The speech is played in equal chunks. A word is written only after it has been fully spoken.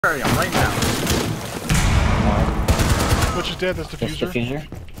area right now. Which is dead, that's diffuser.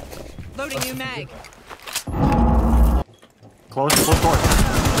 Loading new mag. Close door.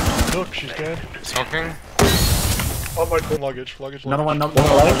 Look, she's dead. Smoking. Oh my god, luggage. Another one,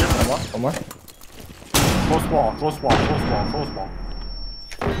 One more. Close wall.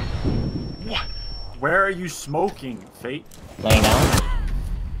 What? Where are you smoking, Fate? Laying down.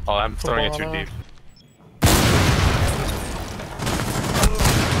 Oh, I'm throwing it too deep.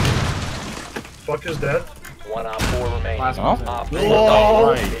 Fuck is dead. 1 op 4 remaining.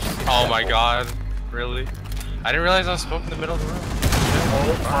 Oh my god. Really? I didn't realize I was smoking in the middle of the room.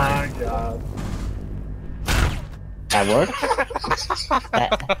 Oh my god. That worked?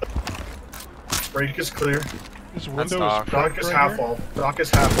 Break is clear. This window Doc. is Doc is half off. Doc is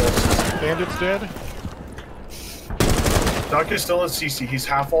half off. Bandit's dead. Doc is still in CC. He's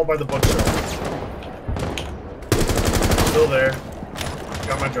half all by the bookshelf. Still there.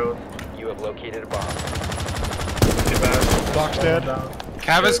 Got my drone. You have located a bomb. Get back. Doc's dead.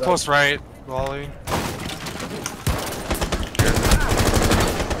 Cav is close right, Wally.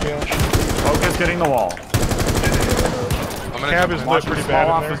 Yeah. Focus getting the wall. Cab is lit pretty bad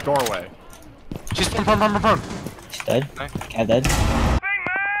off in there. his doorway. She's prone. He's dead. Nice. Cat dead.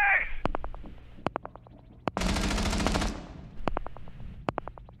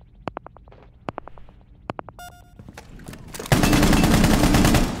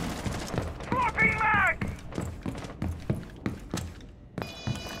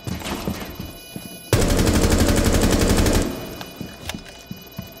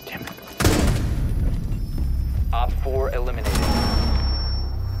 Op 4 eliminated.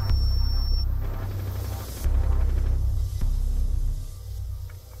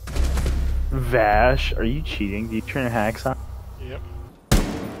 Vash, are you cheating? Do you turn hacks on? Yep.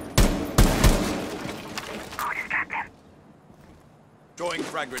 Throwing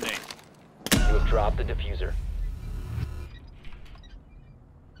frag grenade. You have dropped the diffuser.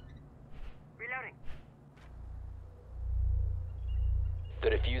 Reloading. The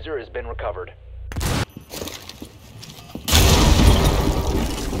diffuser has been recovered.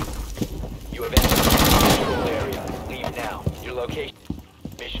 You have entered the control area. Leave now. Your location.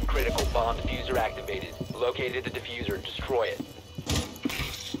 Mission critical. Bomb diffuser activated. Located the diffuser. Destroy it.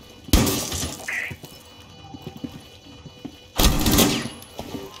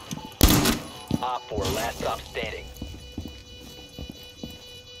 Op 4, last stop standing.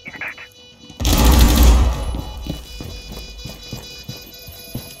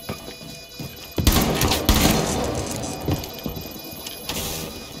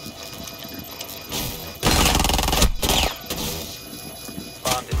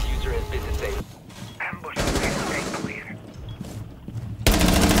 Bomb diffuser has been disabled. Ambush is clear.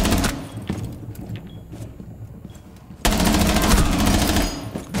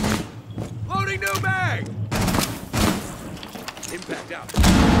 Loading new mag. Impact out.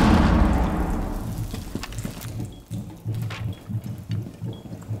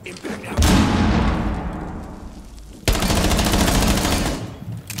 Impact out.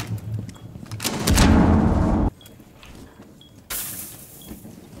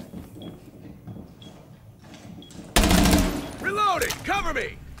 Reloading! Cover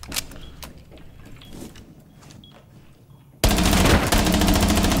me!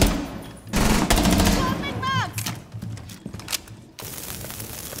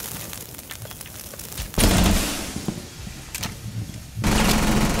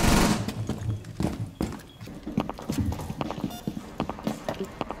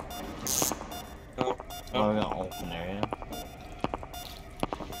 Oh, we got open area.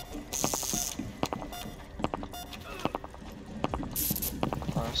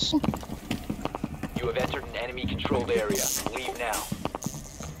 Nice. You have entered an enemy controlled area. Leave now.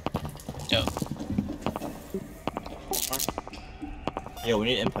 Yo, we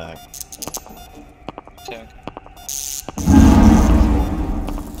need impact.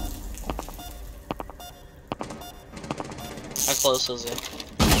 How close is it?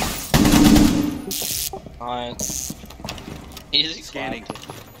 Alright. Easy Scanning. climb.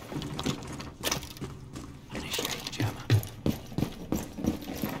 Initiating jammer.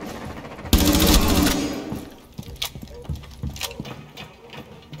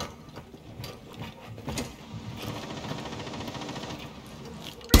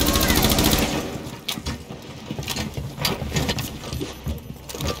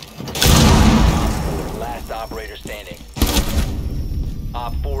 Last operator standing.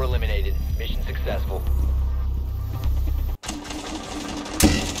 Op 4 eliminated. Mission successful.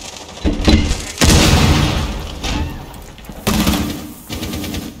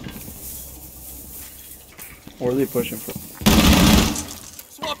 Or are they pushing for?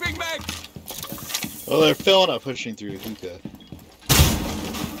 Swap Reloading mag. Oh, they're filling up, pushing through hookah.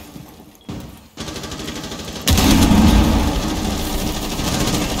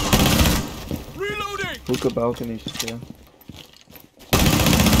 Reloading. Hookah balconies too.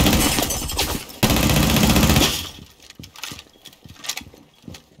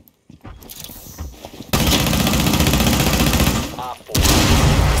 Op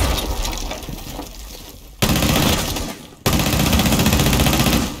 4.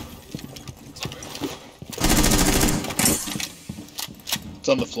 It's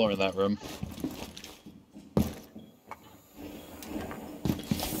on the floor in that room.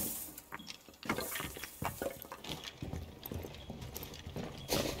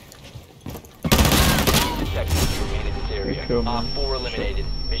 Detectives remain in this area. Cool, Op man. 4 eliminated.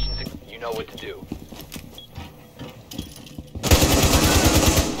 Mission you know what to do.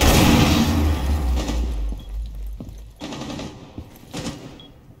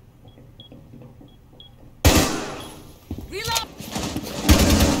 Reload!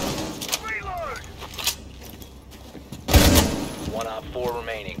 One Op 4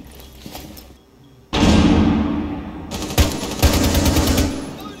 remaining.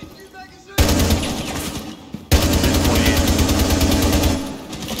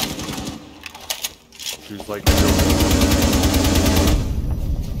 She's like,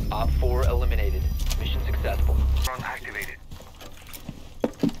 Op 4 eliminated. Mission successful. Activated.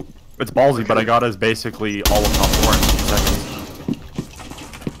 it's ballsy, but I got us basically all of top 4 in 2 seconds.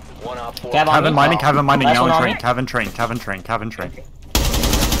 One Op 4. Cab on Kevin me. mining, Kevin mining, Last now one in on train, me. Kevin train, Kevin train, Kevin train.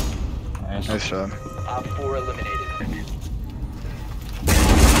 Nice job. Op 4 eliminated.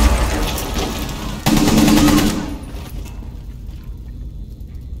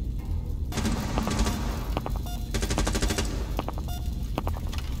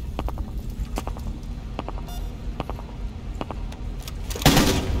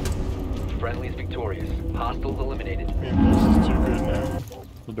 Friendly's victorious. Hostiles eliminated. This is too good now.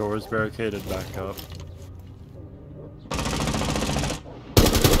 The door is barricaded back up.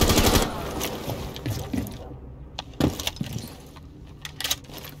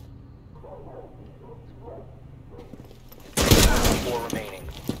 Four remaining.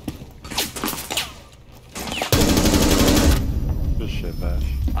 Good shit, Vash.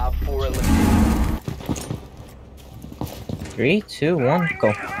 Op 4 eliminated. 3, 2, 1, go.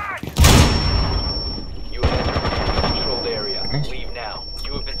 You have entered a controlled area. Nice. Leave now.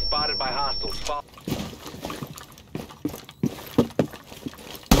 You have been spotted by hostiles. You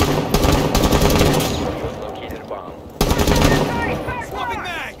have located a bomb. Swapping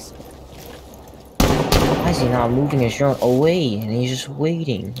mags. Why is he not moving his drone away and he's just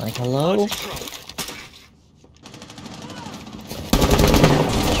waiting? Like, hello?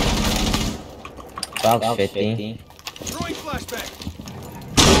 Box 50. Throwing flashbang.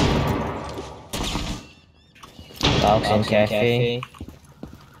 Box in cafe.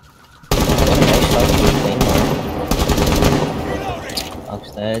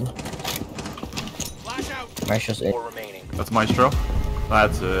 Box dead. Flash out. Marshall's in. 4 remaining. That's Maestro.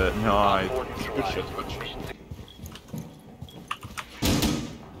 That's it. No, Op I. 4 neutralized. shit, Butch. Mission suc-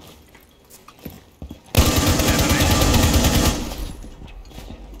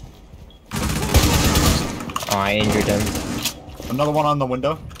 Oh, I injured him. Another one on the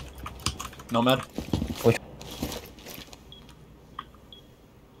window. Nomad. Which?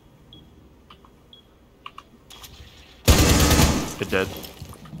 It did.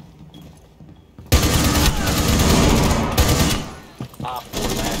 Op 4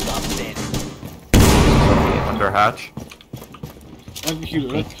 last stop standing. Under hatch.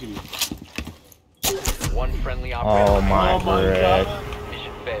 One friendly operator. Oh my god.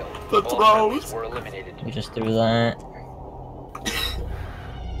 Mission failed. The All friendlies throws. were eliminated. We just threw that.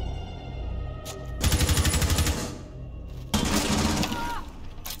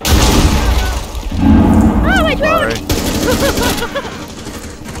 Sorry.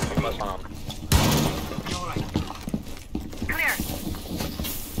 You must bomb. Clear.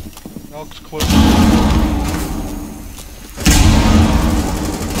 Alex, close.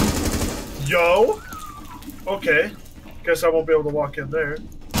 Yo! Okay. Guess I won't be able to walk in there.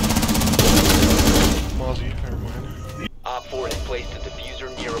 Mozzie, never mind. Op 4 has placed a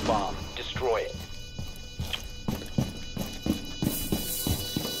diffuser near a bomb. Destroy it.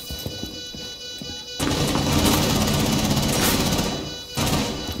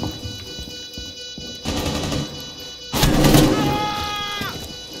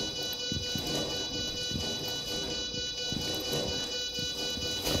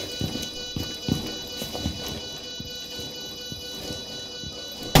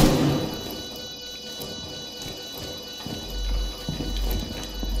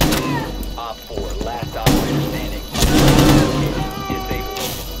 Op 4, last operator standing. Disable.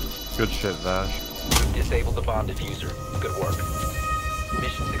 Good shit, Vash. Disable the bomb diffuser. Good work.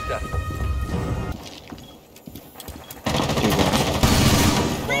 Mission successful.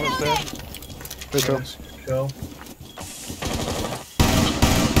 Bomb is dead. Good kill. Nice kill.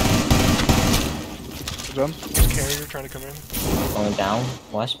 Good job. This carrier trying to come in. Going down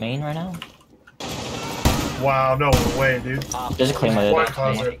West Main right now. Wow, no way, dude. Op There's a 4, claim last of it. Wine op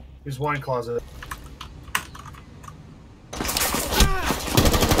closet. standing. He's wine closet.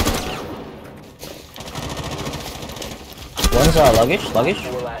 One's luggage.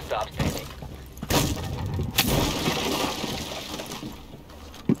 4 last stop standing.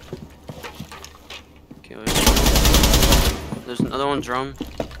 Okay, wait. There's another one drum.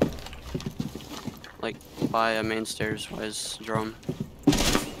 Like by main stairs wise drum.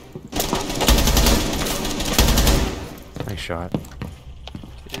 Nice shot.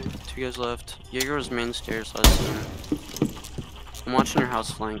 Okay, 2 guys left. Jaeger was main stairs last time. I'm watching your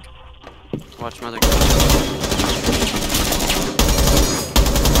house flank. Watch my other guys.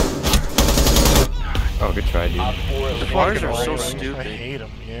 Oh, good try, dude. Op 4 The eliminated. bars are so I stupid. hate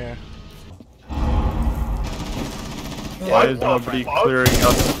them, yeah. Why is What the nobody fuck? clearing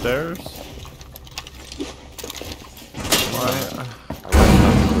upstairs? Why?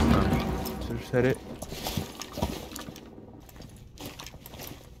 I just hit it.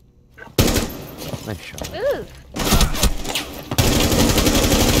 Nice shot.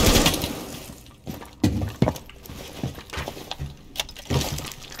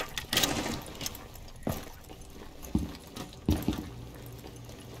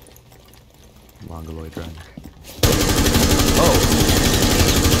 Mongoloid run.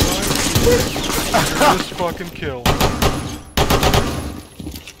 This fucking kill.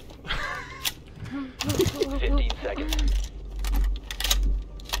 15 seconds.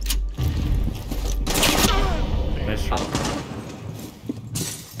 Nice shot.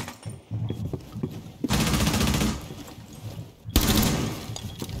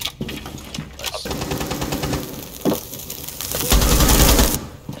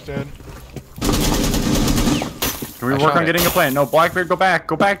 He's dead. Can we work on getting a plan? No, Blackbeard, go back.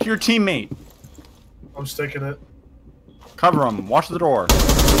 Go back to your teammate. I'm sticking it. Cover him. Watch the door.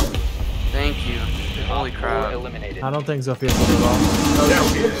 Thank you. Holy Op 4 crap. eliminated. I don't think Zophia's gonna do well.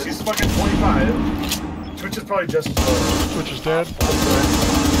 Yeah, she's fucking 25. Twitch is probably just as well. Switch is dead. Left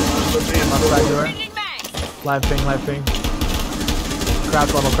side door. Live ping.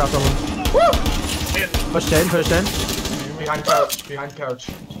 Craft level. Pushed in. Behind couch.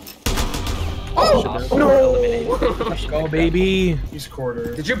 Op 4 eliminated. Let's go, baby. He's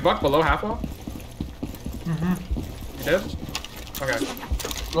quarter. Did you buck below half wall? You did? Okay.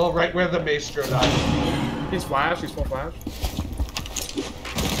 Well, right where the maestro died. He's flash, he's full flash.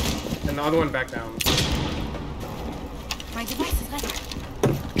 And the other one back down. My device is ready.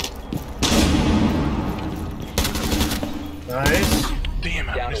 Nice. Damn,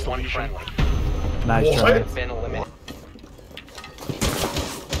 I Down missed to the one lesion. friendly. Nice try. Been eliminated.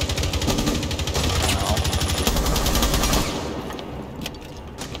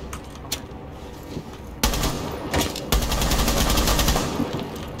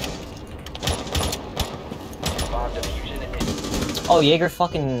 Bomb diffusion initiated. Oh, Jaeger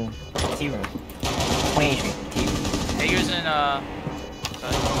fucking T room. 20 HP. Jaeger's in 4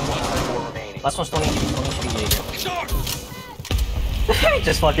 remaining. Last one's 20 HP. 20 HP Jaeger.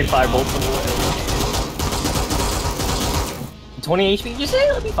 Just fucking firebolt. 20 HP, you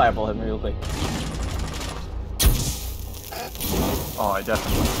say? Let me fireball him real quick. Oh, I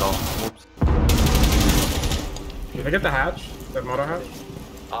definitely fell. Whoops. Did I get the hatch? That motor hatch?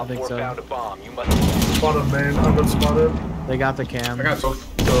 Op think 4 so. found a bomb. You must Spotted main. I've been spotted. They got the cam. I got both.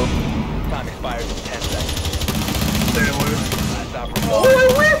 time expires in 10 seconds. Stay away. Last op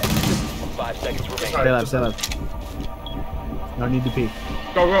 5 seconds remaining. Stay left. No need to peek.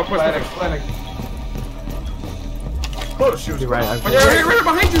 Go, push. Planning. Oh, she was You're right. Oh, yeah, right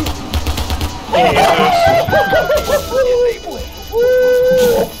behind you!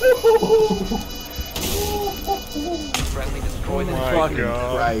 Friendly destroy the Fucking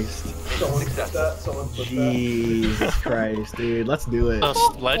Christ. mission successful. Jesus Christ, dude. Let's do it.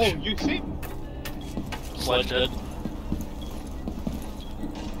 Sledge. You see? Sledge dead.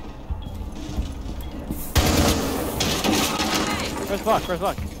 First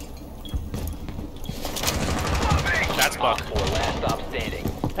buck. That's Op Buck. 4 last stop standing.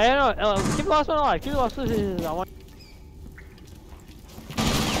 Hey, no, keep the last one alive. Keep the last one. I want.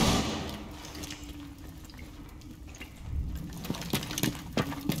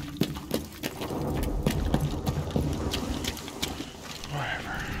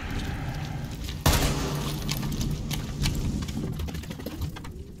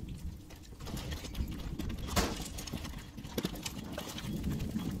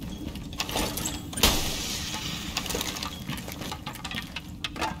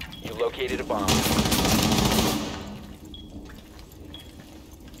 located a bomb.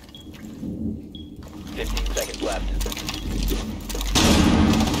 Seconds left.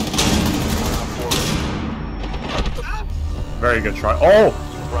 Very good try. Oh!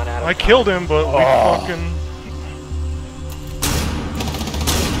 Run out of I time. killed him, but we fucking.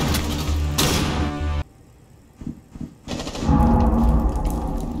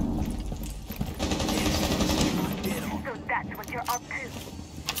 So that's what you're up to.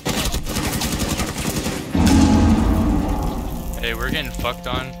 Hey, we're getting fucked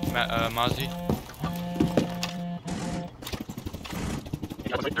on, Mozzie.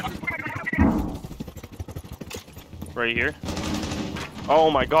 Right here. Oh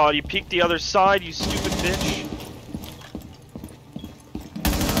my god, you peeked the other side, you stupid bitch.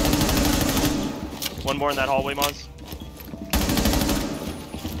 One more in that hallway, Moz.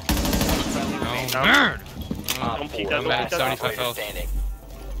 No. Don't peek that, don't peek that. 75 health.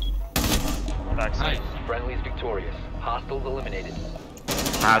 Backside. Nice. Friendly's victorious. Hostiles eliminated.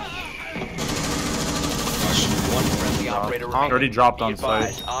 Hatch. One friendly operator remaining. Already dropped on Be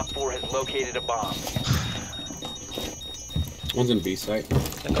advised, site. Op 4 has located a bomb. One's in B site.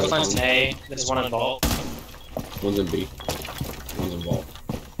 One's A. There's one in vault. One's in B. One's in vault.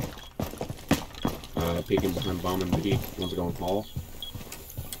 Peeking behind bomb in B. One's going hall.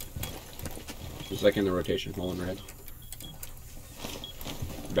 Just like in the rotation, hall in red.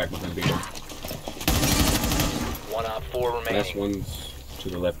 Back behind B1. One Op 4 remaining. Last one's to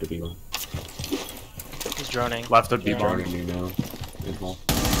the left of B1. He's droning. Left of B bomb. Joining me now. In hall.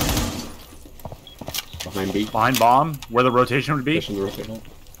 Behind B. Behind bomb, where the rotation would be. Pushing the rotate hall.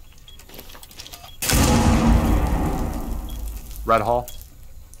 Red hall.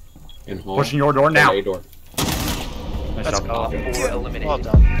 In hall. Pushing your door now. A door. Nice Let's job. go. Op 4 eliminated. Well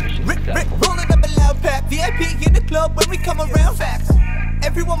done. Mission successful. Rolling up a loud pack, VIP in the club when we come around. Facts.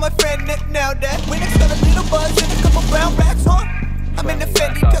 Everyone, my friend, now that Winner's got a little buzz and a couple brown racks, huh? I'm in the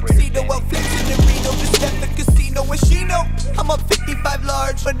Fendi tuxedo, well flexing the Reno. Just left the casino and she know I'm up 55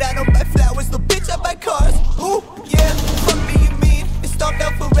 large, but I don't buy flowers, the bitch I buy cars. Ooh, yeah, fuck me, you mean? It's stomped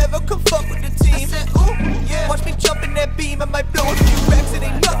out forever, come fuck with the team. I said, ooh, yeah, watch me jump in that beam, I might blow a few racks, it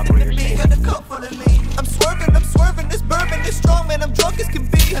ain't nothing to me. Got a cup full of lean. I'm swerving, this bourbon is strong, man, I'm drunk as can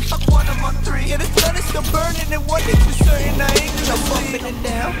be. And fuck one, I'm on three. Yeah, the sun is still burning, and one is for certain I ain't gonna bumping it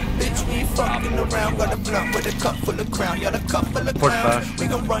down. Bitch, we ain't fucking around, got a blunt with a cup full of crown, y'all a cup full of crowns. We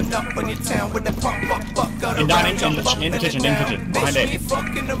gon' run up on your town with that pump, got a round, jump up in kitchen, it in down. kitchen, Bitch, behind we A. ain't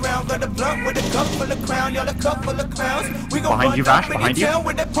fucking around, got a blunt with a cup full of crown, y'all a cup full of clowns. We gon' Behind run you, up Vash, in your behind you. town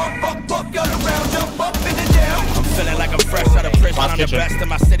with that pump, y'all a round, jump up in it down. I'm feeling like I'm fresh out of prison. Last I'm kitchen. the best in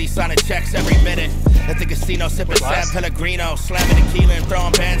my city, signing checks every minute. At the casino, sipping San Pellegrino, slamming tequila and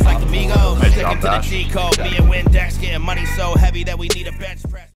throwing bands like the Migos. Nice Sticking job, to the Vash. G code, me and Windex getting money so heavy that we need a bench.